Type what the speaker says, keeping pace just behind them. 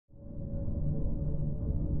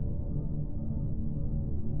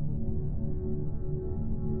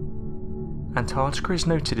Antarctica is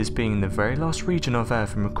noted as being the very last region of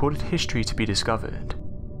Earth in recorded history to be discovered.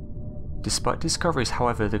 Despite discoveries,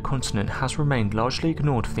 however, the continent has remained largely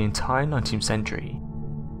ignored for the entire 19th century.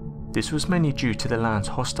 This was mainly due to the land's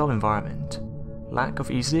hostile environment, lack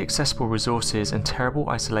of easily accessible resources and terrible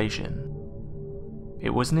isolation. It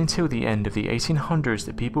wasn't until the end of the 1800s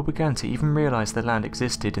that people began to even realise the land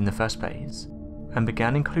existed in the first place, and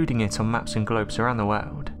began including it on maps and globes around the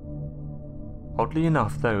world. Oddly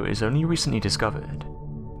enough though, it is only recently discovered.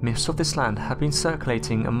 Myths of this land have been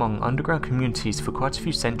circulating among underground communities for quite a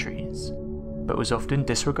few centuries, but was often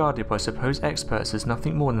disregarded by supposed experts as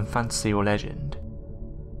nothing more than fantasy or legend.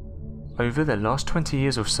 Over the last 20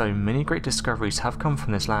 years or so, many great discoveries have come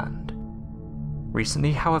from this land.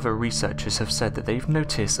 Recently, however, researchers have said that they've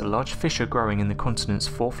noticed a large fissure growing in the continent's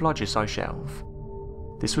fourth largest ice shelf.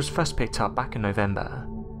 This was first picked up back in November.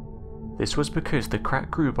 This was because the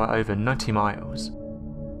crack grew by over 90 miles.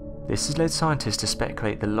 This has led scientists to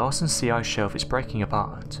speculate the Larsen Sea ice shelf is breaking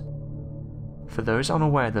apart. For those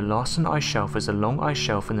unaware, the Larsen ice shelf is a long ice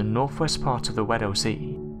shelf in the northwest part of the Weddell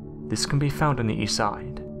Sea. This can be found on the east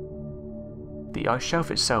side. The ice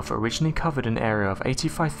shelf itself originally covered an area of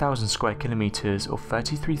 85,000 square kilometers or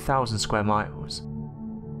 33,000 square miles.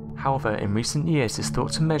 However, in recent years it's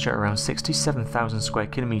thought to measure around 67,000 square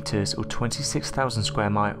kilometers or 26,000 square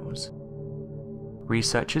miles.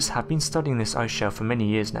 Researchers have been studying this ice shelf for many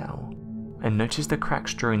years now, and noticed the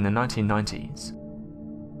cracks during the 1990s.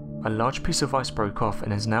 A large piece of ice broke off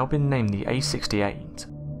and has now been named the A68.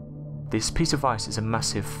 This piece of ice is a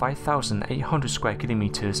massive 5,800 square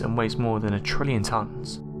kilometers and weighs more than 1 trillion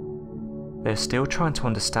tons. They're still trying to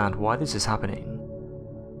understand why this is happening.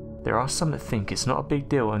 There are some that think it's not a big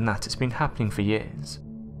deal and that it's been happening for years,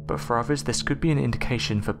 but for others this could be an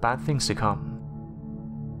indication for bad things to come.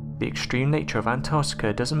 The extreme nature of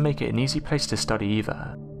Antarctica doesn't make it an easy place to study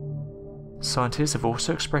either. Scientists have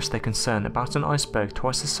also expressed their concern about an iceberg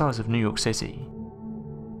twice the size of New York City.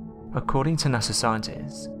 According to NASA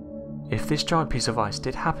scientists, if this giant piece of ice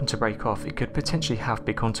did happen to break off, it could potentially have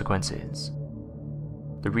big consequences.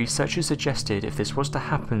 The researchers suggested if this was to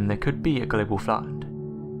happen, there could be a global flood,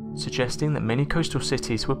 suggesting that many coastal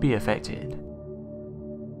cities would be affected.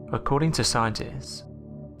 According to scientists,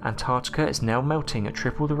 Antarctica is now melting at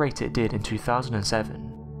triple the rate it did in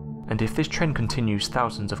 2007, and if this trend continues,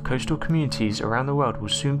 thousands of coastal communities around the world will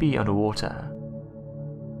soon be underwater.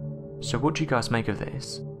 So what do you guys make of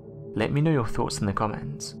this? Let me know your thoughts in the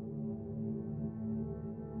comments.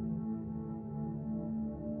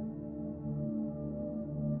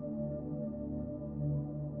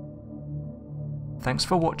 Thanks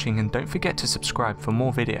for watching, and don't forget to subscribe for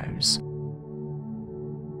more videos.